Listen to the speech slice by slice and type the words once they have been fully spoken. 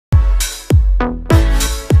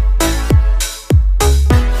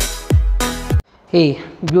Hey,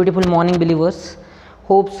 beautiful morning believers.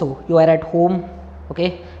 Hope so. You are at home.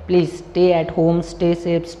 Okay, please stay at home, stay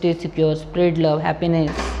safe, stay secure, spread love,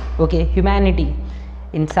 happiness. Okay, humanity,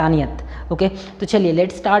 इंसानियत. Okay तो चलिए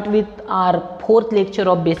let's start with are fourth lecture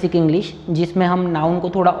of basic English, जिसमें हम noun को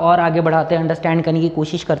थोड़ा और आगे बढ़ाते हैं, अंडरस्टैंड करने की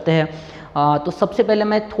कोशिश करते हैं. तो सबसे पहले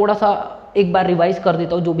मैं थोड़ा सा एक बार रिवाइज कर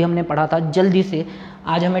देता हूँ जो भी हमने पढ़ा था जल्दी से.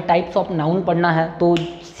 आज हमें टाइप्स ऑफ नाउन पढ़ना है. तो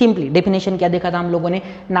सिंपली डेफिनेशन क्या देखा था हम लोगों ने?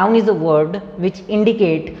 Noun is a word which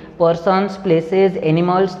indicate persons, places,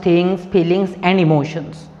 animals, things, feelings and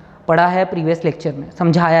emotions. पढ़ा है प्रीवियस लेक्चर में,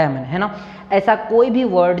 समझाया है मैंने, है ना. ऐसा कोई भी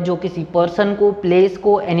वर्ड जो किसी पर्सन को, प्लेस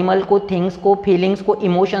को, एनिमल को, थिंग्स को, फीलिंग्स को,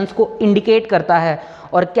 इमोशंस को इंडिकेट करता है.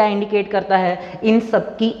 और क्या इंडिकेट करता है? इन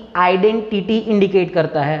सब की आइडेंटिटी इंडिकेट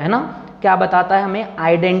करता है ना. क्या बताता है हमें?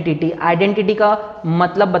 आइडेंटिटी. आइडेंटिटी का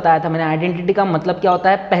मतलब बताया था मैंने. आइडेंटिटी का मतलब क्या होता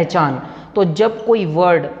है? पहचान. तो जब कोई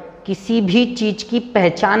वर्ड किसी भी चीज़ की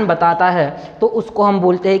पहचान बताता है तो उसको हम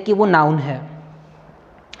बोलते हैं कि वो नाउन है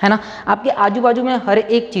ना. आपके आजू बाजू में हर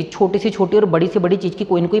एक चीज़, छोटी से छोटी और बड़ी से बड़ी चीज़ की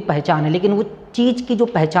कोई ना कोई पहचान है, लेकिन वो चीज़ की जो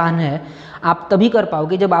पहचान है आप तभी कर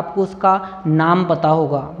पाओगे जब आपको उसका नाम पता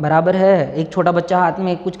होगा. बराबर है. एक छोटा बच्चा हाथ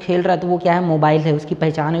में कुछ खेल रहा है तो वो क्या है? मोबाइल है. उसकी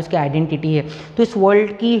पहचान है, उसकी आइडेंटिटी है. तो इस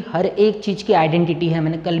वर्ल्ड की हर एक चीज़ की आइडेंटिटी है.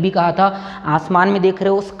 मैंने कल भी कहा था, आसमान में देख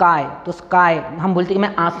रहे हो स्काई, तो स्काई हम बोलते हैं कि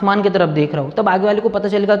मैं आसमान की तरफ देख रहा हूँ. तब आगे वाले को पता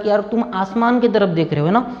चलेगा कि यार तुम आसमान की तरफ देख रहे हो,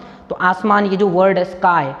 है ना. तो आसमान, ये जो वर्ड है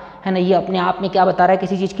स्काई, है ना, ये अपने आप में क्या बता रहा है?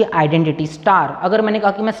 किसी चीज़ की आइडेंटिटी. स्टार, अगर मैंने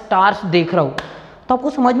कहा कि मैं स्टार्स देख रहा हूँ तो आपको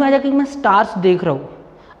समझ में आ जाएगा कि मैं स्टार्स देख रहा हूँ.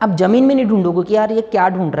 आप ज़मीन में नहीं ढूंढोगे कि यार ये क्या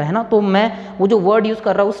ढूंढ रहा है ना. तो मैं वो जो वर्ड यूज़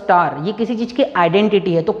कर रहा हूँ स्टार, ये किसी चीज़ की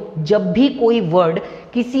आइडेंटिटी है. तो जब भी कोई वर्ड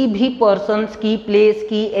किसी भी पर्सन्स की, प्लेस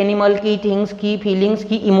की, एनिमल की, थिंग्स की, फीलिंग्स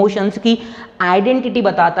की, इमोशंस की आइडेंटिटी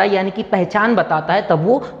बताता है, यानी कि पहचान बताता है, तब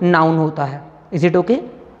वो नाउन होता है. Is it okay?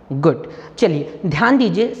 गुड. चलिए ध्यान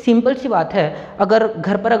दीजिए, सिंपल सी बात है. अगर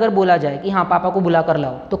घर पर अगर बोला जाए कि हाँ पापा को बुला कर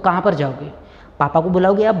लाओ, तो कहाँ पर जाओगे? पापा को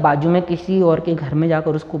बुलाओगे या बाजू में किसी और के घर में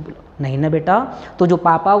जाकर उसको बुलाओ? नहीं ना बेटा. तो जो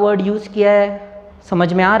पापा वर्ड यूज़ किया है,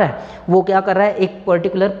 समझ में आ रहा है, वो क्या कर रहा है? एक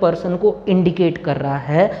पर्टिकुलर पर्सन को इंडिकेट कर रहा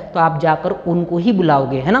है. तो आप जाकर उनको ही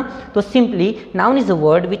बुलाओगे, है ना. तो simply noun is a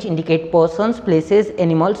word which indicate persons, places,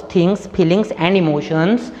 animals, things, feelings and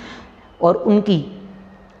emotions. और उनकी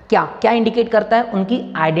क्या क्या इंडिकेट करता है? उनकी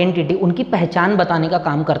आइडेंटिटी, उनकी पहचान बताने का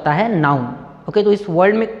काम करता है नाउन. ओके. तो इस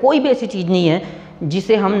वर्ल्ड में कोई भी ऐसी चीज़ नहीं है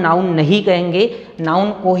जिसे हम नाउन नहीं कहेंगे.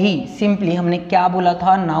 नाउन को ही सिंपली, हमने क्या बोला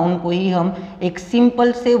था? नाउन को ही हम एक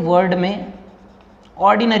सिंपल से वर्ड में,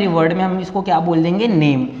 ऑर्डिनरी वर्ड में हम इसको क्या बोल देंगे?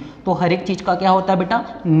 नेम. तो हर एक चीज़ का क्या होता है बेटा?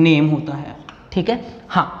 नेम होता है. ठीक है.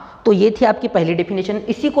 हाँ, तो ये थी आपकी पहली डेफिनेशन.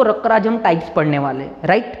 इसी को रखकर आज हम टाइप्स पढ़ने वाले,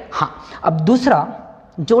 राइट. हाँ, अब दूसरा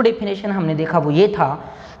जो डेफिनेशन हमने देखा वो ये था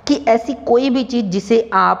कि ऐसी कोई भी चीज़ जिसे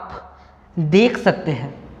आप देख सकते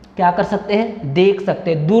हैं. क्या कर सकते हैं? देख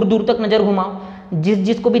सकते हैं. दूर दूर तक नज़र घुमाओ,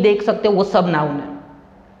 जिसको भी देख सकते हो वो सब नाउन है.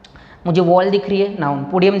 मुझे वॉल दिख रही है, नाउन.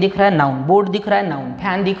 पोडियम दिख रहा है, नाउन. बोर्ड दिख रहा है, नाउन.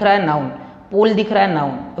 फैन दिख रहा है, नाउन. पोल दिख रहा है,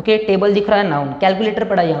 नाउन. ओके. टेबल दिख रहा है, नाउन. कैलकुलेटर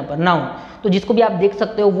पड़ा है यहाँ पर, नाउन. तो जिसको भी आप देख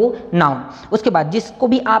सकते हो वो नाउन. उसके बाद जिसको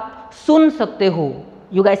भी आप सुन सकते हो,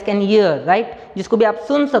 you guys can hear, right. जिसको भी आप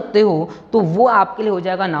सुन सकते हो तो वो आपके लिए हो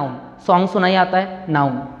जाएगा नाउन. सॉन्ग सुनाई आता है,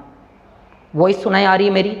 नाउन. वॉइस सुनाई आ रही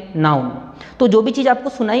है मेरी, नाउन. तो जो भी चीज़ आपको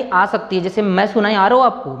सुनाई आ सकती है, जैसे मैं सुनाई आ रहा हूँ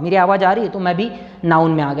आपको, मेरी आवाज़ आ रही है, तो मैं भी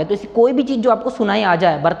नाउन में आ गया. तो ऐसी कोई भी चीज़ जो आपको सुनाई आ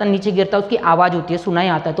जाए, बर्तन नीचे गिरता है उसकी आवाज़ होती है, सुनाई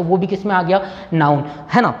आता है, तो वो भी किस में आ गया? नाउन,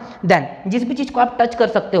 है ना. देन जिस भी चीज़ को आप टच कर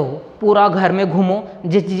सकते हो, पूरा घर में घूमो,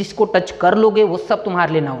 जिसको टच कर लोगे वो सब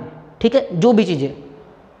तुम्हारे लिए नाउन. ठीक है. जो भी चीज़ें,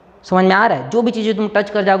 समझ में आ रहा है, जो भी चीज़ें तुम टच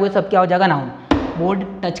कर जाओगे सब क्या हो जाएगा? नाउन. बोर्ड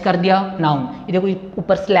टच कर दिया, नाउन. ये देखो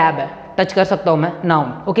ऊपर स्लैब है, टच कर सकता हूँ मैं,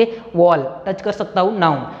 नाउन. ओके. वॉल टच कर सकता हूँ,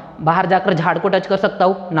 नाउन. बाहर जाकर झाड़ को टच कर सकता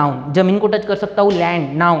हूँ, नाउन. जमीन को टच कर सकता हूँ,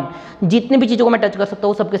 लैंड, नाउन. जितनी भी चीज़ों को मैं टच कर सकता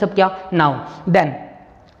हूँ सबके सब क्या? नाउन. देन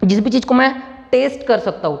जिस भी चीज़ को मैं टेस्ट कर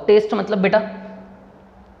सकता हूँ, टेस्ट मतलब बेटा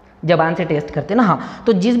जबान से टेस्ट करते ना. हाँ,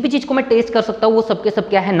 तो जिस भी चीज़ को मैं टेस्ट कर सकता हूँ वो सबके सब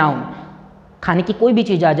क्या है? नाउन. खाने की कोई भी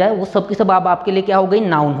चीज़ आ जाए वो सब की सब आपके लिए क्या हो गई?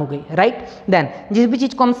 नाउन हो गई, राइट. देन जिस भी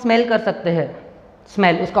चीज़ को हम स्मेल कर सकते हैं,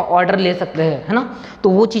 स्मेल, उसका ऑर्डर ले सकते हैं, है ना, तो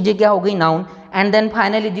वो चीज़ें क्या हो गई? नाउन. एंड देन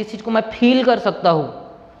फाइनली जिस चीज़ को मैं फील कर सकता हूँ,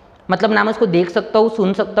 मतलब ना मैं उसको देख सकता हूँ,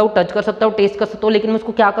 सुन सकता हूँ, टच कर सकता हूँ, टेस्ट कर सकता हूँ, लेकिन मैं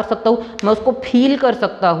उसको क्या कर सकता हूँ? मैं उसको फील कर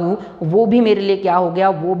सकता हूँ, वो भी मेरे लिए क्या हो गया?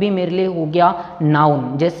 वो भी मेरे लिए हो गया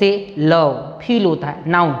नाउन. जैसे लव फील होता है,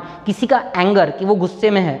 नाउन. किसी का एंगर, कि वो गुस्से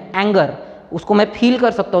में है, एंगर, उसको मैं फील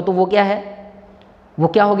कर सकता हूँ, तो वो क्या है? वो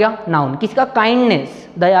क्या हो गया? नाउन. किसी का काइंडनेस,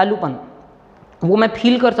 दयालुपन, वो मैं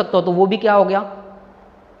फील कर सकता हूँ, तो वो भी क्या हो गया?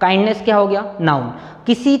 काइंडनेस क्या हो गया, नाउन।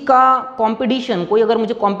 किसी का कंपटीशन, कोई अगर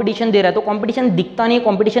मुझे कंपटीशन दे रहा है तो कंपटीशन दिखता नहीं है,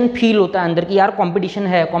 कंपटीशन फील होता है अंदर कि यार कंपटीशन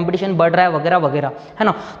है, कंपटीशन बढ़ रहा है वगैरह वगैरह, है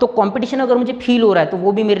ना। तो कंपटीशन अगर मुझे फील हो रहा है तो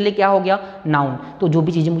वो भी मेरे लिए क्या हो गया, नाउन। तो जो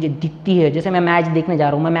भी चीज़ें मुझे दिखती है, जैसे मैं मैच देखने जा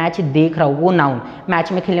रहा हूँ, मैं मैच देख रहा हूँ, वो नाउन।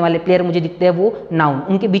 मैच में खेलने वाले प्लेयर मुझे दिखते हैं, वो नाउन।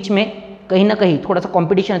 उनके बीच में कहीं ना कहीं थोड़ा सा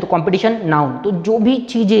कंपटीशन है तो कंपटीशन नाउन। तो जो भी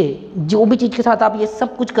चीज़ें, जो भी चीज़ के साथ आप ये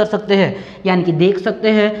सब कुछ कर सकते हैं, यानी कि देख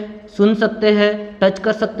सकते हैं, सुन सकते हैं, टच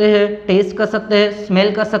कर सकते हैं, टेस्ट कर सकते हैं,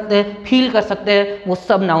 स्मेल कर सकते हैं, फील कर सकते हैं, वो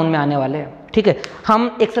सब नाउन में आने वाले हैं। ठीक है,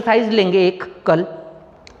 हम एक्सरसाइज लेंगे एक कल,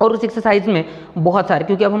 और उस एक्सरसाइज में बहुत सारे,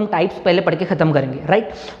 क्योंकि अब हम टाइप्स पहले पढ़ के ख़त्म करेंगे,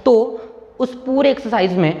 राइट। तो उस पूरे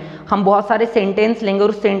एक्सरसाइज में हम बहुत सारे सेंटेंस लेंगे और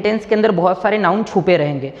उस सेंटेंस के अंदर बहुत सारे नाउन छुपे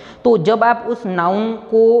रहेंगे। तो जब आप उस नाउन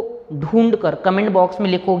को ढूंढ कर कमेंट बॉक्स में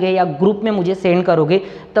लिखोगे या ग्रुप में मुझे सेंड करोगे,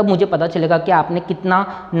 तब मुझे पता चलेगा कि आपने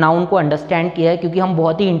कितना नाउन को अंडरस्टैंड किया है, क्योंकि हम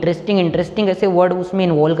बहुत ही इंटरेस्टिंग ऐसे वर्ड उसमें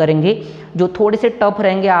इन्वॉल्व करेंगे जो थोड़े से टफ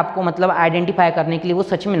रहेंगे आपको मतलब आइडेंटिफाई करने के लिए वो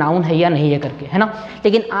सच में नाउन है या नहीं है करके, है ना।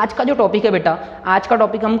 लेकिन आज का जो टॉपिक है बेटा, आज का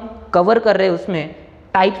टॉपिक हम कवर कर रहे हैं उसमें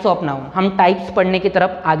टाइप्स ऑफ नाउन। हम टाइप्स पढ़ने की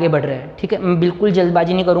तरफ आगे बढ़ रहे हैं। ठीक है, मैं बिल्कुल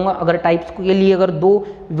जल्दबाजी नहीं करूंगा। अगर टाइप्स के लिए अगर 2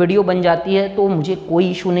 वीडियो बन जाती है तो मुझे कोई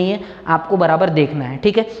इशू नहीं है, आपको बराबर देखना है।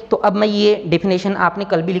 ठीक है, तो अब मैं ये डेफिनेशन, आपने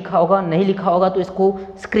कल भी लिखा होगा, नहीं लिखा होगा तो इसको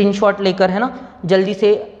स्क्रीनशॉट लेकर, है ना, जल्दी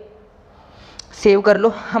से सेव कर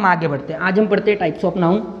लो। हम आगे बढ़ते हैं। आज हम पढ़ते हैं टाइप्स ऑफ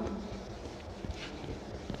नाउन।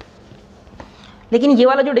 लेकिन ये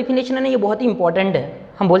वाला जो डेफिनेशन है ना, ये बहुत ही इंपॉर्टेंट है।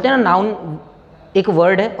 हम बोलते हैं ना, नाउन एक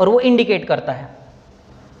वर्ड है और वो इंडिकेट करता है।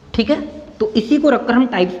 ठीक है, तो इसी को रखकर हम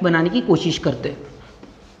टाइप्स बनाने की कोशिश करते हैं।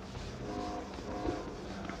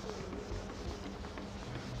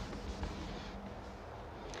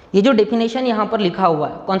 ये जो डेफिनेशन यहां पर लिखा हुआ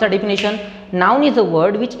है, कौन सा definition, noun is a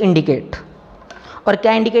word which indicate, और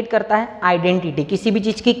क्या इंडिकेट करता है, आइडेंटिटी। किसी भी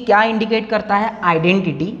चीज की क्या इंडिकेट करता है,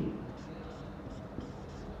 आइडेंटिटी।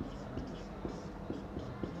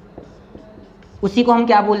 उसी को हम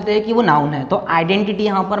क्या बोलते हैं कि वो नाउन है। तो आइडेंटिटी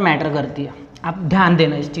यहां पर मैटर करती है, आप ध्यान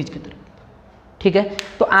देना इस चीज की तरफ। ठीक है,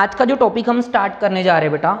 तो आज का जो टॉपिक हम स्टार्ट करने जा रहे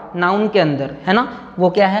हैं बेटा नाउन के अंदर, है ना, वो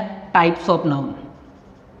क्या है, types of noun.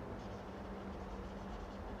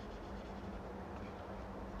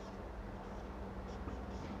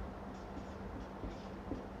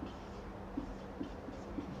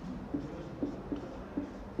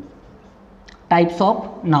 Types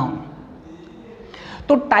of noun.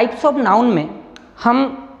 तो टाइप्स ऑफ नाउन में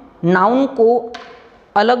हम नाउन को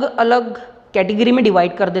अलग अलग कैटेगरी में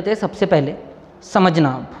डिवाइड कर देते हैं। सबसे पहले समझना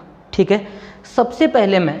आप, ठीक है, सबसे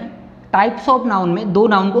पहले मैं टाइप्स ऑफ नाउन में 2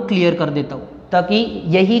 नाउन को क्लियर कर देता हूँ, ताकि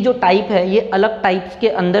यही जो टाइप है ये अलग टाइप्स के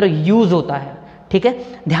अंदर यूज होता है। ठीक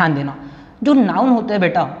है, ध्यान देना, जो नाउन होता है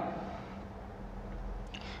बेटा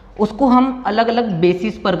उसको हम अलग अलग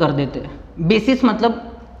बेसिस पर कर देते हैं। बेसिस मतलब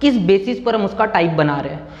किस बेसिस पर हम उसका टाइप बना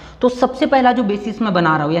रहे हैं। तो सबसे पहला जो बेसिस मैं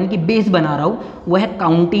बना रहा हूँ, यानी कि बेस बना रहा हूँ, वह है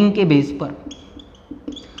काउंटिंग के बेस पर।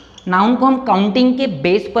 नाउन को हम काउंटिंग के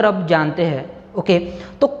बेस पर अब जानते हैं। ओके,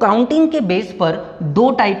 तो काउंटिंग के बेस पर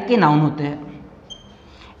 2 टाइप के नाउन होते हैं।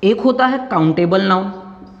 एक होता है काउंटेबल नाउन,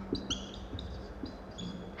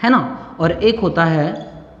 है ना, और एक होता है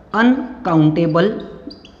अनकाउंटेबल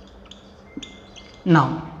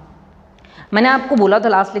नाउन। मैंने आपको बोला था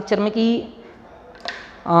लास्ट लेक्चर में कि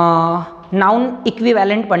नाउन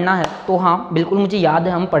इक्विवेलेंट पढ़ना है, तो हाँ बिल्कुल मुझे याद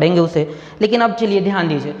है, हम पढ़ेंगे उसे। लेकिन अब चलिए ध्यान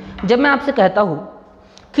दीजिए, जब मैं आपसे कहता हूँ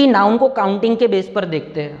कि नाउन को काउंटिंग के बेस पर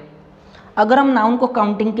देखते हैं, अगर हम नाउन को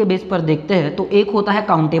काउंटिंग के बेस पर देखते हैं तो एक होता है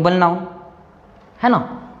काउंटेबल नाउन, है ना,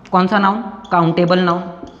 कौन सा नाउन, काउंटेबल नाउन,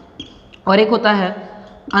 और एक होता है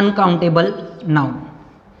अनकाउंटेबल नाउन।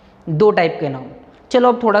 2 टाइप के नाउन। चलो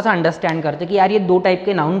अब थोड़ा सा अंडरस्टैंड करते कि यार ये 2 टाइप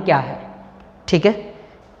के नाउन क्या है। ठीक है,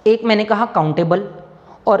 एक मैंने कहा काउंटेबल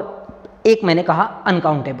और एक मैंने कहा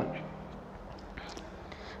अनकाउंटेबल।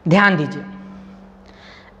 ध्यान दीजिए,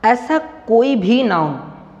 ऐसा कोई भी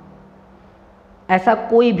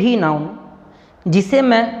नाउन जिसे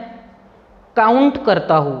मैं काउंट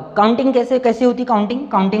करता हूँ। काउंटिंग कैसे होती है,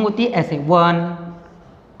 काउंटिंग होती है ऐसे 1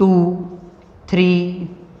 2 3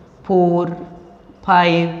 4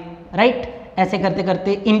 5, राइट, ऐसे करते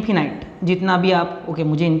करते इन्फिनाइट, जितना भी आप, ओके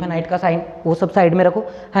मुझे इन्फिनाइट का साइन वो सब साइड में रखो,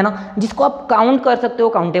 है ना। जिसको आप काउंट कर सकते हो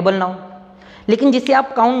काउंटेबल नाउन, लेकिन जिसे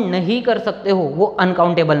आप काउंट नहीं कर सकते हो वो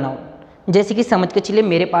अनकाउंटेबल नाउन। जैसे कि समझ के चलिए,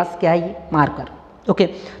 मेरे पास क्या है, ये मार्कर। ओके,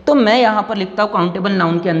 तो मैं यहाँ पर लिखता हूँ काउंटेबल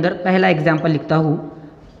नाउन के अंदर पहला एग्जाम्पल लिखता हूँ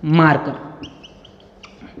मार्कर।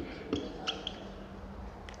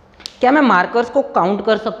 क्या मैं मार्कर्स को काउंट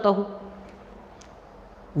कर सकता हूँ,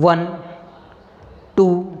 1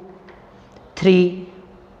 2 3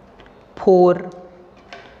 4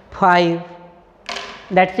 5,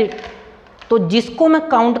 दैट्स इट। तो जिसको मैं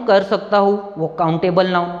काउंट कर सकता हूँ वो काउंटेबल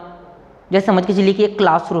नाउन। जैसे समझ के चलिए कि एक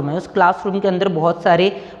क्लासरूम है, उस क्लासरूम के अंदर बहुत सारे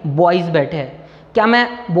बॉयज़ बैठे हैं, क्या मैं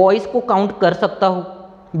बॉयज़ को काउंट कर सकता हूँ?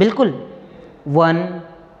 बिल्कुल। 1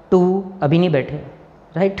 2 अभी नहीं बैठे,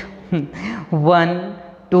 राइट 1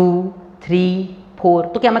 2 3 4,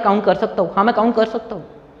 तो क्या मैं काउंट कर सकता हूँ? हाँ मैं काउंट कर सकता हूँ।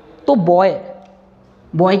 तो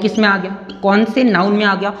बॉय किस में आ गया? कौन से नाउन में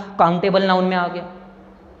आ गया? काउंटेबल नाउन में आ गया।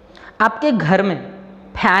 आपके घर में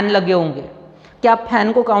फैन लगे होंगे, क्या आप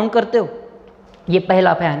फैन को काउंट करते हो? ये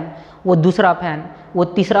पहला फैन, वो दूसरा फैन, वो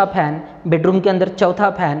तीसरा फैन, बेडरूम के अंदर चौथा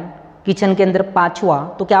फैन, किचन के अंदर पांचवा,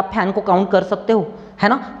 तो क्या आप फैन को काउंट कर सकते हो? है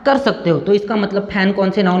ना, कर सकते हो। तो इसका मतलब फैन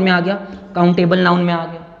कौन से नाउन में आ गया? काउंटेबल नाउन में आ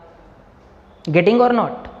गया। गेटिंग और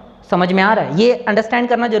नॉट? समझ में आ रहा है? ये अंडरस्टैंड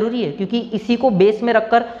करना जरूरी है, क्योंकि इसी को बेस में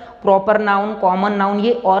रखकर प्रॉपर नाउन, कॉमन नाउन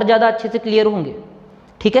ये और ज़्यादा अच्छे से क्लियर होंगे।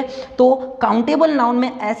 ठीक है, तो काउंटेबल नाउन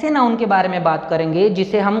में ऐसे नाउन के बारे में बात करेंगे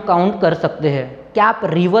जिसे हम काउंट कर सकते हैं। क्या आप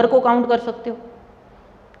रिवर को काउंट कर सकते हो?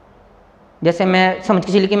 जैसे मैं समझ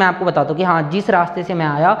के चलिए कि मैं आपको बताता हूँ कि हाँ, जिस रास्ते से मैं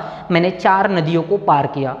आया मैंने 4 नदियों को पार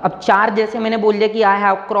किया। अब 4 जैसे मैंने बोल दिया कि आई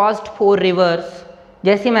हैव क्रॉस्ड 4 रिवर्स,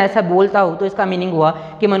 जैसे मैं ऐसा बोलता हूँ तो इसका मीनिंग हुआ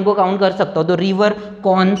कि मैं उनको काउंट कर सकता हूँ। तो रिवर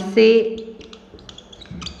कौन से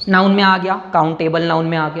नाउन में आ गया? काउंटेबल नाउन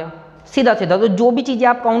में आ गया। सीधा सीधा तो जो भी चीज़ें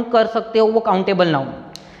आप काउंट कर सकते हो वो काउंटेबल नाउन।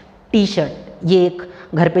 टी शर्ट, ये एक,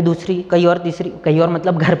 घर पे दूसरी, कहीं और तीसरी, कहीं और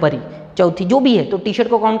मतलब घर पर ही चौथी, जो भी है, तो टी शर्ट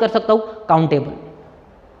को काउंट कर सकता हूँ,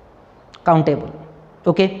 काउंटेबल।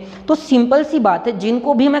 ओके, तो सिंपल सी बात है,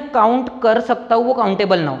 जिनको भी मैं काउंट कर सकता हूँ वो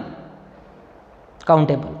काउंटेबल नाउन,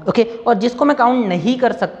 काउंटेबल। ओके, और जिसको मैं काउंट नहीं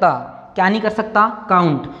कर सकता, क्या नहीं कर सकता?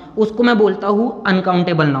 काउंट, उसको मैं बोलता हूँ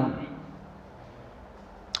अनकाउंटेबल नाउन।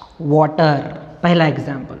 वाटर, पहला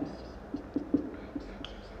एग्जाम्पल।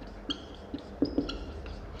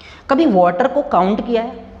 कभी वाटर को काउंट किया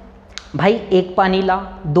है? भाई 1 पानी ला,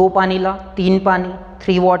 2 पानी ला, 3 पानी,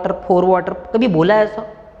 3 वाटर, 4 वाटर, कभी बोला है ऐसा?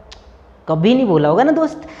 कभी नहीं बोला होगा ना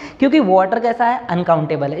दोस्त, क्योंकि वाटर कैसा है?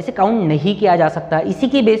 अनकाउंटेबल है, इसे काउंट नहीं किया जा सकता। इसी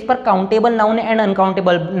की बेस पर countable noun and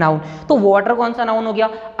uncountable noun. तो वाटर कौन सा नाउन हो गया?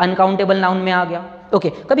 अनकाउंटेबल नाउन में आ गया। ओके,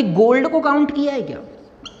 कभी गोल्ड को काउंट किया है क्या?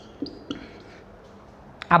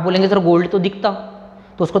 आप बोलेंगे सर गोल्ड तो दिखता,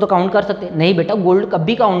 तो उसको तो काउंट कर सकते हैं। नहीं बेटा, गोल्ड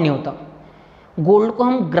कभी काउंट नहीं होता। गोल्ड को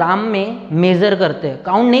हम ग्राम में मेजर करते हैं,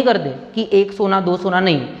 काउंट नहीं करते कि 1 सोना 2 सोना,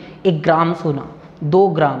 नहीं, 1 ग्राम सोना, 2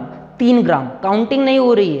 ग्राम, 3 ग्राम, काउंटिंग नहीं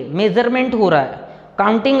हो रही है, मेजरमेंट हो रहा है।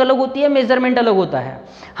 काउंटिंग अलग होती है, मेजरमेंट अलग होता है।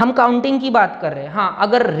 हम काउंटिंग की बात कर रहे हैं। हाँ,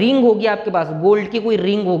 अगर रिंग होगी आपके पास, गोल्ड की कोई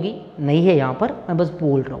रिंग होगी, नहीं है यहाँ पर, मैं बस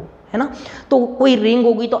बोल रहा हूँ, है ना, तो कोई रिंग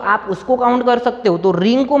होगी तो आप उसको काउंट कर सकते हो। तो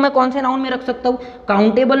रिंग को मैं कौन से नाउन में रख सकता हूँ?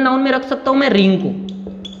 काउंटेबल नाउन में रख सकता हूँ मैं रिंग को।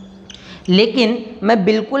 लेकिन मैं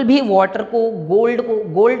बिल्कुल भी वाटर को,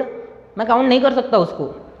 गोल्ड मैं काउंट नहीं कर सकता उसको।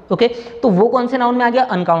 ओके, तो वो कौन से नाउन में आ गया?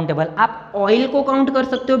 अनकाउंटेबल। आप ऑयल को काउंट कर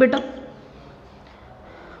सकते हो बेटा?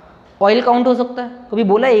 ऑयल काउंट हो सकता है? कभी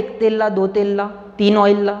बोला 1 तेल ला, 2 तेल ला, 3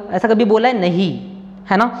 ऑयल ला, ऐसा कभी बोला है? नहीं,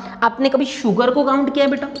 है ना। आपने कभी शुगर को काउंट किया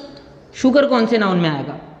है बेटा? शुगर कौन से नाउन में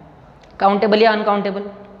आएगा? काउंटेबल या अनकाउंटेबल?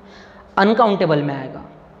 अनकाउंटेबल में आएगा।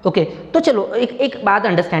 ओके, तो चलो एक बात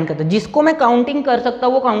अंडरस्टैंड करते हैं, जिसको मैं काउंटिंग कर सकता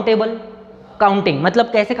हूँ वो काउंटेबल। काउंटिंग मतलब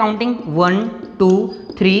कैसे? काउंटिंग 1 2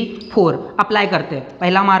 3 4 अप्लाई करते हैं।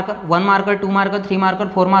 पहला marker, 1 marker, 2 marker, 3 marker,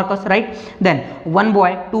 4 markers, right. Then 1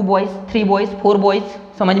 boy, 2 boys, 3 boys, 4 boys,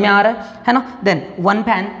 समझ में आ रहा है ना। Then 1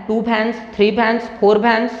 fan, 2 fans, 3 fans, 4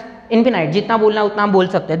 fans, infinite, जितना बोलना है उतना हम बोल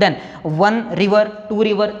सकते हैं। Then 1 river, 2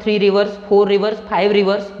 river, 3 reverse, 4 reverse, 5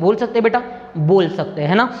 reverse, बोल सकते हैं बेटा? बोल सकते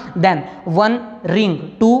हैं ना। Then 1 ring,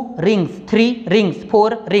 2 rings, 3 rings,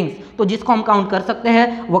 4 rings, तो जिसको हम काउंट कर सकते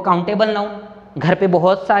हैं वो काउंटेबल नाउन। घर पे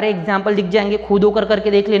बहुत सारे एग्जाम्पल दिख जाएंगे, खुद होकर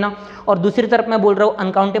करके देख लेना। और दूसरी तरफ मैं बोल रहा हूँ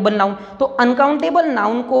अनकाउंटेबल नाउन। तो अनकाउंटेबल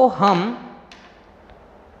नाउन को हम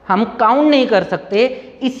काउंट नहीं कर सकते,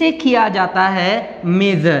 इसे किया जाता है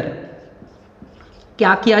मेजर।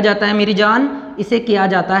 क्या किया जाता है मेरी जान? इसे किया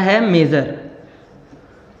जाता है मेजर।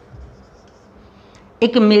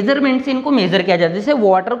 एक मेजरमेंट से इनको मेजर किया जाता है। जैसे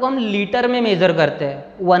वाटर को हम लीटर में मेजर करते हैं,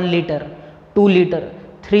 1 लीटर, 2 लीटर,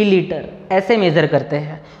 3 लीटर, ऐसे मेजर करते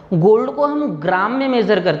हैं। गोल्ड को हम ग्राम में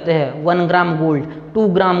मेजर करते हैं, 1 gram gold, 2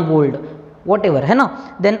 gram gold, what ever, है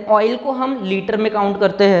ना। देन ऑयल को हम लीटर में काउंट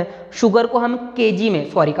करते हैं, शुगर को हम केजी में,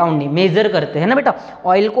 सॉरी काउंट नहीं, मेजर करते हैं ना बेटा।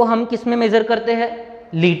 ऑयल को हम किस में मेजर करते हैं?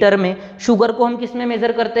 लीटर में। शुगर को हम किस में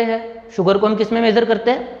मेजर करते हैं? शुगर को हम किस में मेजर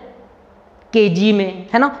करते हैं? केजी में,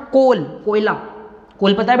 है ना। कोयला,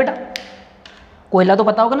 कोल पता है बेटा? कोयला तो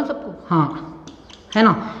पता होगा ना सबको, हाँ, है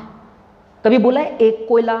ना। कभी बोला है एक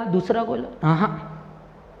कोयला, दूसरा कोयला? हाँ हाँ।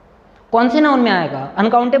 कौन से नाउन में आएगा?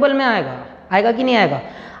 अनकाउंटेबल में आएगा। आएगा कि नहीं आएगा?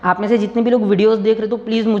 आप में से जितने भी लोग वीडियोस देख रहे हो तो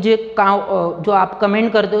प्लीज़ मुझे जो आप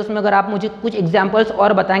कमेंट करते हो उसमें अगर आप मुझे कुछ एग्जांपल्स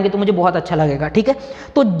और बताएंगे तो मुझे बहुत अच्छा लगेगा, ठीक है।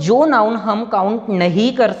 तो जो नाउन हम काउंट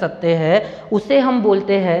नहीं कर सकते हैं उसे हम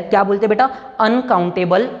बोलते हैं, क्या बोलते हैं बेटा?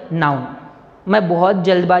 Uncountable noun. मैं बहुत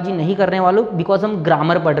जल्दबाजी नहीं करने वाला हूँ बिकॉज हम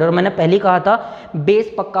ग्रामर पढ़ रहे हैं और मैंने पहले कहा था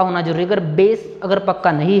बेस पक्का होना जरूरी है। अगर बेस अगर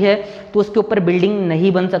पक्का नहीं है तो उसके ऊपर बिल्डिंग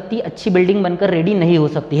नहीं बन सकती, अच्छी बिल्डिंग बनकर रेडी नहीं हो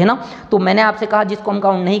सकती, है ना। तो मैंने आपसे कहा जिसको हम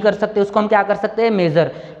काउंट नहीं कर सकते उसको हम क्या कर सकते हैं?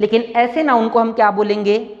 मेजर। लेकिन ऐसे नाउन को हम क्या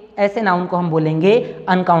बोलेंगे? ऐसे नाउन को हम बोलेंगे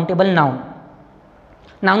अनकाउंटेबल नाउन।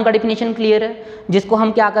 नाउन का डिफिनेशन क्लियर है, जिसको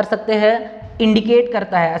हम क्या कर सकते हैं? इंडिकेट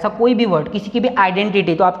करता है ऐसा कोई भी वर्ड, किसी की भी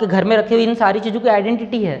आइडेंटिटी। तो आपके घर में रखे हुए इन सारी चीज़ों की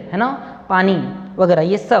आइडेंटिटी है ना, पानी वगैरह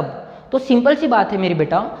ये सब। तो सिंपल सी बात है मेरी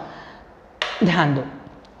बेटा, ध्यान दो,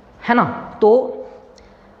 है ना। तो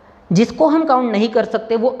जिसको हम काउंट नहीं कर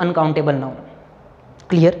सकते वो अनकाउंटेबल नाउन।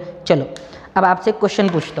 क्लियर? चलो अब आपसे क्वेश्चन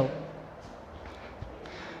पूछता हूँ।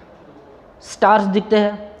 स्टार्स दिखते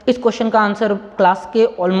हैं, इस क्वेश्चन का आंसर क्लास के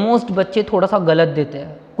ऑलमोस्ट बच्चे थोड़ा सा गलत देते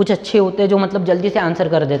हैं, कुछ अच्छे होते हैं जो मतलब जल्दी से आंसर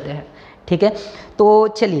कर देते हैं, ठीक है। तो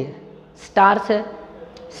चलिए, स्टार्स है,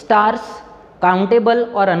 स्टार्स काउंटेबल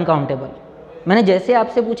और अनकाउंटेबल। मैंने जैसे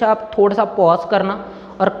आपसे पूछा आप थोड़ा सा पॉज करना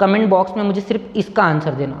और कमेंट बॉक्स में मुझे सिर्फ इसका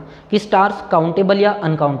आंसर देना कि स्टार्स काउंटेबल या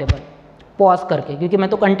अनकाउंटेबल, पॉज करके, क्योंकि मैं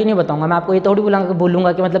तो कंटिन्यू बताऊंगा। मैं आपको ये थोड़ी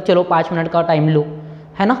बोलूँगा कि मतलब चलो 5 मिनट का टाइम लो,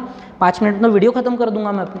 है ना। 5 मिनट में वीडियो खत्म कर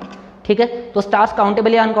दूंगा मैं अपनी, ठीक है। तो स्टार्स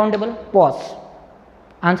काउंटेबल या अनकाउंटेबल? पॉज,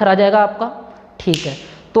 आंसर आ जाएगा आपका, ठीक है।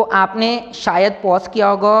 तो आपने शायद पॉज किया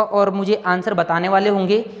होगा और मुझे आंसर बताने वाले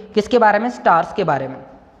होंगे किसके बारे में? स्टार्स के बारे में।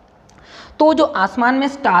 तो जो आसमान में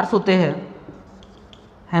स्टार्स होते हैं,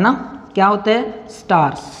 है ना, क्या होते हैं?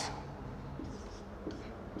 स्टार्स।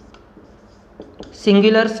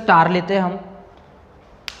 सिंगुलर स्टार लेते हैं हम।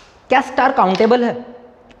 क्या स्टार काउंटेबल है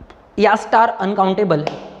या स्टार अनकाउंटेबल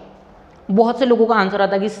है? बहुत से लोगों का आंसर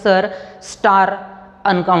आता है कि सर स्टार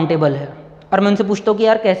अनकाउंटेबल है, और मैं उनसे पूछता हूँ कि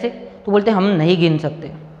यार कैसे? तो बोलते हैं हम नहीं गिन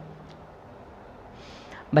सकते।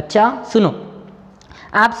 बच्चा सुनो,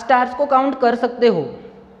 आप स्टार्स को काउंट कर सकते हो,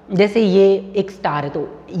 जैसे ये एक स्टार है तो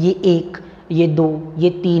ये 1, ये 2, ये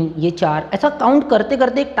 3, ये 4, ऐसा काउंट करते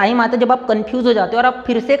करते एक टाइम आता है जब आप कंफ्यूज हो जाते हो और आप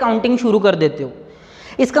फिर से काउंटिंग शुरू कर देते हो।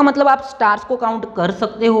 इसका मतलब आप स्टार्स को काउंट कर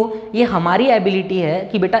सकते हो, ये हमारी एबिलिटी है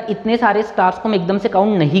कि बेटा इतने सारे स्टार्स को हम एकदम से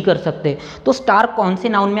काउंट नहीं कर सकते। तो स्टार कौन से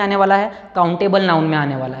नाउन में आने वाला है? काउंटेबल नाउन में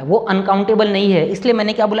आने वाला है, वो अनकाउंटेबल नहीं है। इसलिए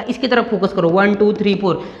मैंने क्या बोला, इसकी तरफ फोकस करो, 1 2 3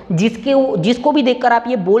 4, जिसको भी देखकर आप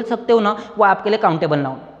ये बोल सकते हो ना, वो आपके लिए काउंटेबल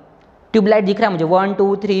नाउन। ट्यूबलाइट दिख रहा है मुझे, 1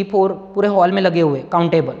 2 3 4 पूरे हॉल में लगे हुए,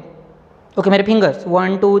 काउंटेबल। ओके, मेरे फिंगर्स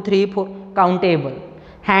 1 2 3 4, काउंटेबल।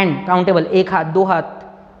 हैंड काउंटेबल, एक हाथ, 2 हाथ,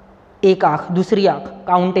 एक आंख, दूसरी आंख,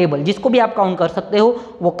 काउंटेबल। जिसको भी आप काउंट कर सकते हो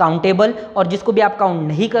वो काउंटेबल, और जिसको भी आप काउंट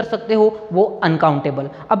नहीं कर सकते हो वो अनकाउंटेबल।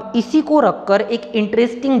 अब इसी को रखकर एक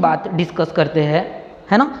इंटरेस्टिंग बात डिस्कस करते हैं,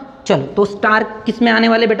 है ना। चलो, तो स्टार किस में आने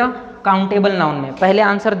वाले बेटा? काउंटेबल नाउन में। पहले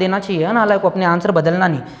आंसर देना चाहिए, है ना, अलग को अपने आंसर बदलना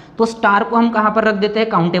नहीं। तो स्टार को हम कहाँ पर रख देते हैं?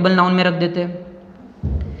 काउंटेबल नाउन में रख देते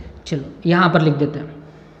हैं। चलो यहाँ पर लिख देते हैं,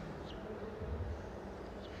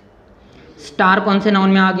 स्टार कौन से नाउन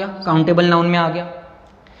में आ गया? काउंटेबल नाउन में आ गया।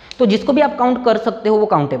 तो जिसको भी आप काउंट कर सकते हो वो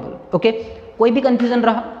काउंटेबल। ओके, कोई भी कंफ्यूजन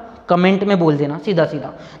रहा कमेंट में बोल देना सीधा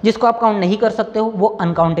सीधा। जिसको आप काउंट नहीं कर सकते हो वो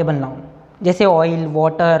अनकाउंटेबल नाउन, जैसे ऑयल,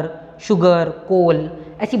 वाटर, शुगर, कोल,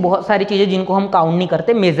 ऐसी बहुत सारी चीज़ें जिनको हम काउंट नहीं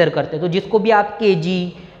करते, मेज़र करते। तो जिसको भी आप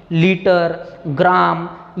केजी, लीटर, ग्राम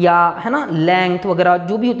या है ना लेंथ वगैरह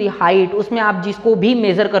जो भी होती है, हाइट, उसमें आप जिसको भी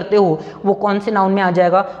मेज़र करते हो वो कौन से नाउन में आ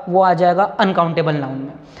जाएगा? वो आ जाएगा अनकाउंटेबल नाउन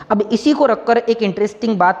में। अब इसी को रखकर एक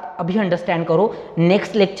इंटरेस्टिंग बात अभी अंडरस्टैंड करो,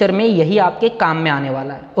 नेक्स्ट लेक्चर में यही आपके काम में आने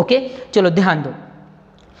वाला है। ओके, चलो ध्यान दो।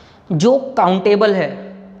 जो काउंटेबल है,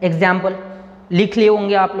 एग्जाम्पल लिख लिए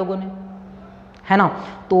होंगे आप लोगों ने, है ना।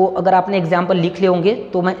 तो अगर आपने एग्जाम्पल लिख लिए होंगे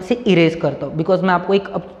तो मैं इसे इरेज करता हूँ, बिकॉज मैं आपको एक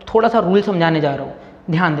अब थोड़ा सा रूल समझाने जा रहा हूँ,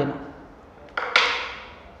 ध्यान देना।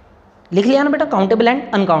 लिख लिया ना बेटा, काउंटेबल एंड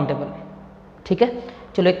अनकाउंटेबल, ठीक है।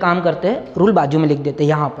 चलो एक काम करते हैं, रूल बाजू में लिख देते हैं,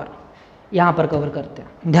 यहाँ पर कवर करते हैं,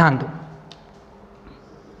 ध्यान दो।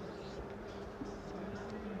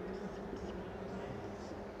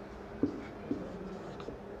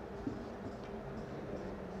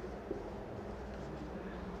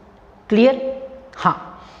 क्लियर? हाँ,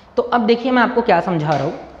 तो अब देखिए मैं आपको क्या समझा रहा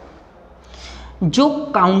हूं। जो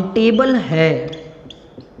काउंटेबल है,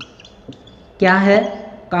 क्या है?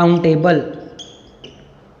 काउंटेबल।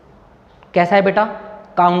 कैसा है बेटा?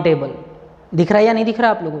 काउंटेबल। दिख रहा है या नहीं दिख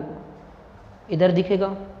रहा आप लोगों को? इधर दिखेगा,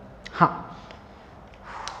 हाँ।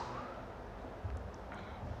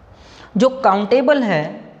 जो काउंटेबल है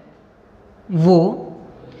वो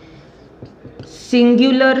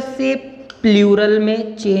सिंगुलर से प्लूरल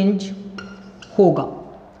में चेंज होगा।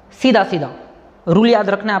 सीधा सीधा रूल याद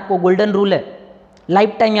रखना है आपको, गोल्डन रूल है,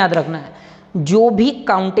 लाइफ टाइम याद रखना है। जो भी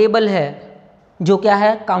काउंटेबल है, जो क्या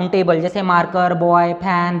है काउंटेबल, जैसे marker, boy,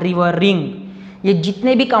 fan, river, ring, ये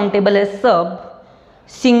जितने भी काउंटेबल है सब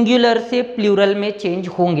सिंगुलर से प्लूरल में चेंज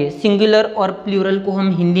होंगे। सिंगुलर और प्लूरल को हम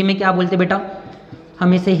हिंदी में क्या बोलते हैं बेटा?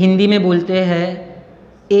 हम इसे हिंदी में बोलते हैं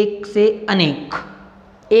एक से अनेक,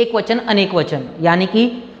 एक वचन अनेक वचन, यानी कि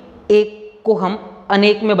एक को हम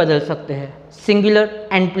अनेक में बदल सकते हैं, सिंगुलर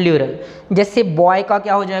एंड प्लूरल। जैसे बॉय का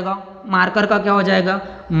क्या हो जाएगा? मार्कर का क्या हो जाएगा?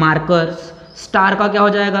 मार्कर्स। स्टार का क्या हो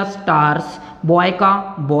जाएगा? स्टार्स। बॉय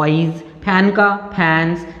का बॉयज, फैन का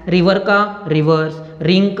फैंस, रिवर का रिवर्स,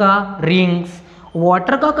 रिंग का रिंग्स।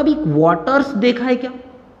 वाटर का कभी वाटर्स देखा है क्या?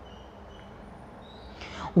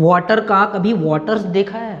 वाटर का कभी वाटर्स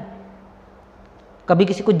देखा है? कभी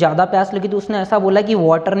किसी को ज्यादा प्यास लगी तो उसने ऐसा बोला कि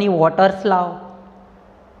वाटर नहीं वाटर्स लाओ।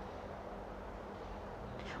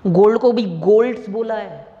 गोल्ड को भी गोल्ड्स बोला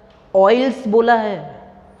है, ऑयल्स बोला है,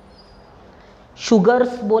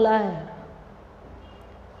 शुगर्स बोला है।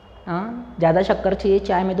 हाँ, ज़्यादा शक्कर चाहिए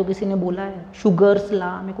चाय में तो किसी ने बोला है शुगर्स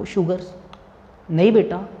ला, मेरे को शुगर्स नहीं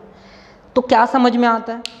बेटा। तो क्या समझ में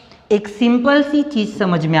आता है? एक सिंपल सी चीज़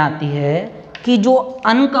समझ में आती है कि जो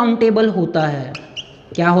अनकाउंटेबल होता है,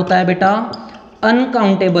 क्या होता है बेटा?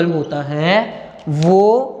 अनकाउंटेबल होता है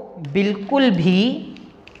वो बिल्कुल भी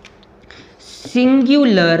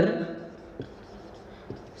सिंगुलर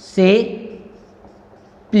से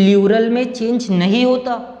प्लूरल में चेंज नहीं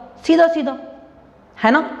होता। सीधा सीधा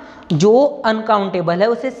है ना, जो अनकाउंटेबल है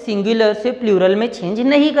उसे सिंगुलर से प्लूरल में चेंज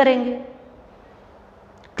नहीं करेंगे।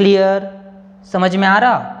 क्लियर? समझ में आ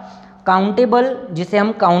रहा? काउंटेबल जिसे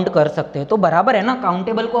हम काउंट कर सकते हैं तो बराबर है ना,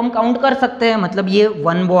 काउंटेबल को हम काउंट कर सकते हैं, मतलब ये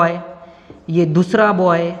वन बॉय, ये दूसरा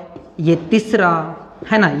बॉय, ये तीसरा,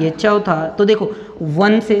 है ना, ये चौथा। तो देखो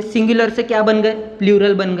वन से सिंगुलर से क्या बन गए?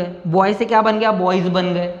 प्लूरल बन गए। बॉय से क्या बन गया? बॉयज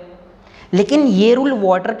बन गए। लेकिन ये रूल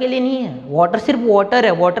वाटर के लिए नहीं है। वाटर सिर्फ वाटर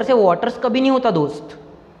है, वाटर से वाटर्स कभी नहीं होता दोस्त।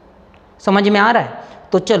 समझ में आ रहा है?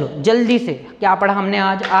 तो चलो जल्दी से, क्या पढ़ा हमने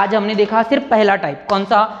आज? आज हमने देखा सिर्फ पहला टाइप, कौन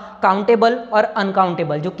सा? काउंटेबल और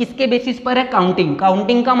अनकाउंटेबल, जो किसके बेसिस पर है? काउंटिंग।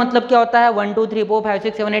 काउंटिंग का मतलब क्या होता है? 1 2 3 4 5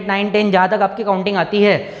 6 7 8 9 10, जहां तक आपकी काउंटिंग आती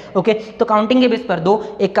है। ओके, तो काउंटिंग के बेस पर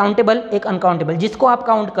दो, एक काउंटेबल एक अनकाउंटेबल। जिसको आप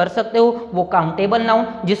काउंट कर सकते हो वो काउंटेबल नाउन,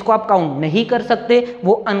 जिसको आप काउंट नहीं कर सकते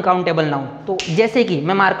वो अनकाउंटेबल नाउन। तो जैसे कि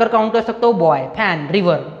मैं मार्कर काउंट कर सकता हूँ, boy, fan,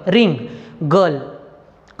 river, ring, girl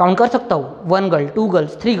count कर सकता हूँ, 1 गर्ल, 2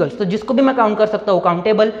 गर्ल्स, 3 गर्ल्स। तो जिसको भी मैं काउंट कर सकता हूँ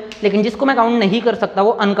काउंटेबल, लेकिन जिसको मैं काउंट नहीं कर सकता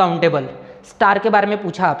वो अनकाउंटेबल। स्टार के बारे में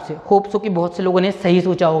पूछा आपसे, होप सो कि बहुत से लोगों ने सही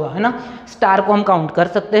सोचा होगा, है ना। स्टार को हम काउंट कर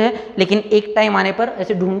सकते हैं, लेकिन एक टाइम आने पर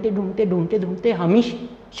ऐसे ढूंढते ढूंढते ढूंढते ढूंढते हम ही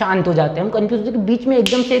शांत हो जाते हैं, हम कंफ्यूज होते हैं कि बीच में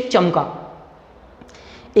एकदम से एक चमका,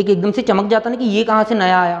 एक एकदम से चमक जाता ना कि ये कहाँ से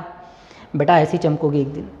नया आया। बेटा ऐसी चमकोगे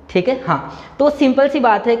एक दिन, ठीक है। हाँ, तो सिंपल सी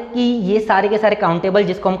बात है कि ये सारे के सारे काउंटेबल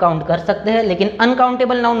जिसको हम काउंट कर सकते हैं, लेकिन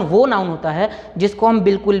अनकाउंटेबल नाउन वो नाउन होता है जिसको हम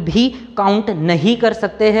बिल्कुल भी काउंट नहीं कर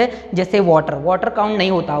सकते हैं। जैसे वाटर, वाटर काउंट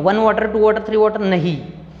नहीं होता, 1 वाटर 2 वाटर 3 वाटर नहीं।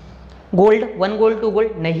 गोल्ड, 1 गोल्ड 2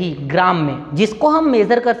 गोल्ड नहीं, ग्राम में। जिसको हम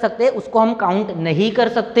मेजर कर सकते हैं उसको हम काउंट नहीं कर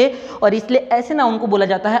सकते, और इसलिए ऐसे नाउन को बोला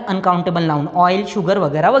जाता है अनकाउंटेबल नाउन, ऑयल, शुगर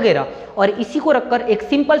वगैरह वगैरह। और इसी को रखकर एक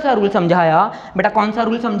सिंपल सा रूल समझाया। बेटा कौन सा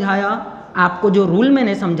रूल समझाया? आपको जो रूल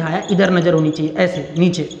मैंने समझाया इधर नजर होनी चाहिए, ऐसे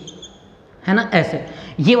नीचे, है ना, ऐसे।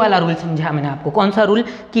 ये वाला रूल समझाया मैंने आपको। कौन सा रूल?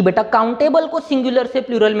 कि बेटा काउंटेबल को सिंगुलर से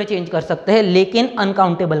प्लूरल में चेंज कर सकते हैं, लेकिन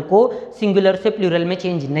अनकाउंटेबल को सिंगुलर से प्लूरल में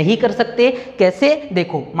चेंज नहीं कर सकते। कैसे?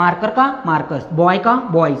 देखो, मार्कर का मार्कर्स, बॉय का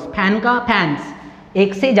बॉयज, फैन का फैंस,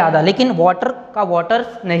 एक से ज़्यादा, लेकिन वाटर का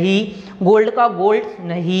वाटर्स नहीं, गोल्ड का गोल्ड्स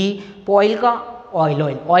नहीं, ऑयल का ऑयल,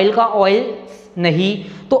 ऑयल ऑयल का ऑयल नहीं।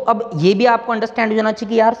 तो अब ये भी आपको अंडरस्टैंड हो जाना चाहिए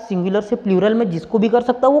कि यार सिंगुलर से प्लूरल में जिसको भी कर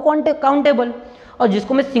सकता वो काउंटेबल, और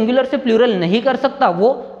जिसको मैं सिंगुलर से प्लूरल नहीं कर सकता वो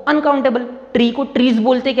अनकाउंटेबल। ट्री को ट्रीज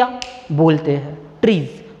बोलते क्या? बोलते हैं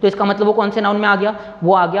ट्रीज। तो इसका मतलब वो कौन से नाउन में आ गया?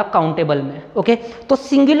 वो आ गया काउंटेबल में। ओके, तो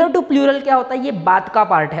सिंगुलर टू प्लूरल क्या होता है ये बात का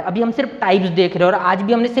पार्ट है। अभी हम सिर्फ टाइप्स देख रहे हैं, और आज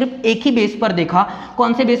भी हमने सिर्फ एक ही बेस पर देखा।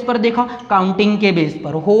 कौन से बेस पर देखा? काउंटिंग के बेस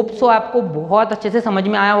पर। होप सो आपको बहुत अच्छे से समझ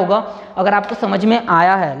में आया होगा। अगर आपको समझ में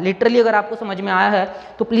आया है, लिटरली अगर आपको समझ में आया है,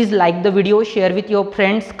 तो please like the video, share with your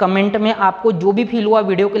friends. Comment में आपको जो भी फील हुआ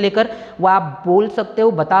वीडियो को लेकर वो आप बोल सकते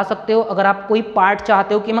हो, बता सकते हो। अगर आप कोई पार्ट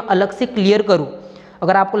चाहते हो कि मैं अलग से क्लियर करूँ,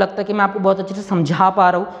 अगर आपको लगता है कि मैं आपको बहुत अच्छे से समझा पा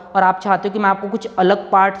रहा हूँ और आप चाहते हो कि मैं आपको कुछ अलग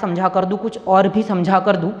पार्ट समझा कर दूँ, कुछ और भी समझा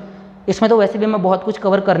कर दूँ, इसमें तो वैसे भी मैं बहुत कुछ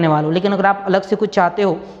कवर करने वाला हूँ, लेकिन अगर आप अलग से कुछ चाहते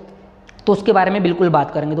हो तो उसके बारे में बिल्कुल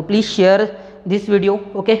बात करेंगे। तो please share this video,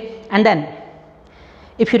 okay. And then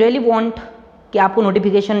if you really want कि आपको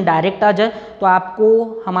नोटिफिकेशन डायरेक्ट आ जाए, तो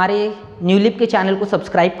आपको हमारे न्यू लिप के चैनल को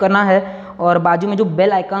सब्सक्राइब करना है और बाजू में जो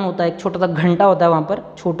बेल आइकन होता है, एक छोटा सा घंटा होता है वहाँ पर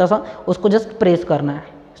छोटा सा, उसको जस्ट प्रेस करना है,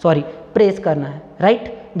 प्रेस करना है,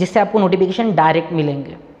 राइट, जिससे आपको नोटिफिकेशन डायरेक्ट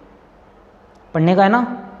मिलेंगे। पढ़ने का है ना?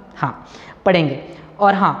 हाँ पढ़ेंगे।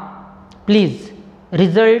 और हाँ प्लीज़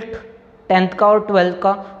रिजल्ट 10th का और 12th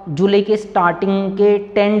का जुलाई के स्टार्टिंग के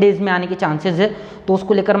 10 डेज़ में आने के चांसेस है, तो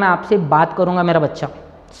उसको लेकर मैं आपसे बात करूँगा, मेरा बच्चा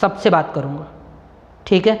सबसे बात करूँगा,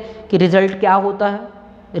 ठीक है, कि रिज़ल्ट क्या होता है,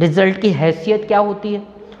 रिज़ल्ट की हैसियत क्या होती है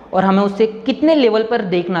और हमें उससे कितने लेवल पर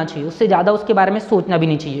देखना चाहिए, उससे ज़्यादा उसके बारे में सोचना भी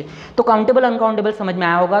नहीं चाहिए। तो काउंटेबल अनकाउंटेबल समझ में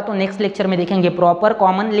आया होगा, तो नेक्स्ट लेक्चर में देखेंगे प्रॉपर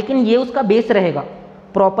कॉमन, लेकिन ये उसका बेस रहेगा।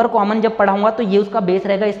 प्रॉपर कॉमन जब पढ़ाऊंगा तो ये उसका बेस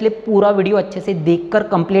रहेगा, इसलिए पूरा वीडियो अच्छे से देखकर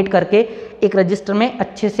कंप्लीट करके एक रजिस्टर में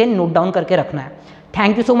अच्छे से नोट डाउन करके रखना है।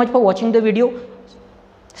 Thank you so much for watching the video.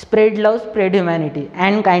 Spread love, spread humanity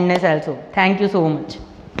and kindness also. Thank you so much.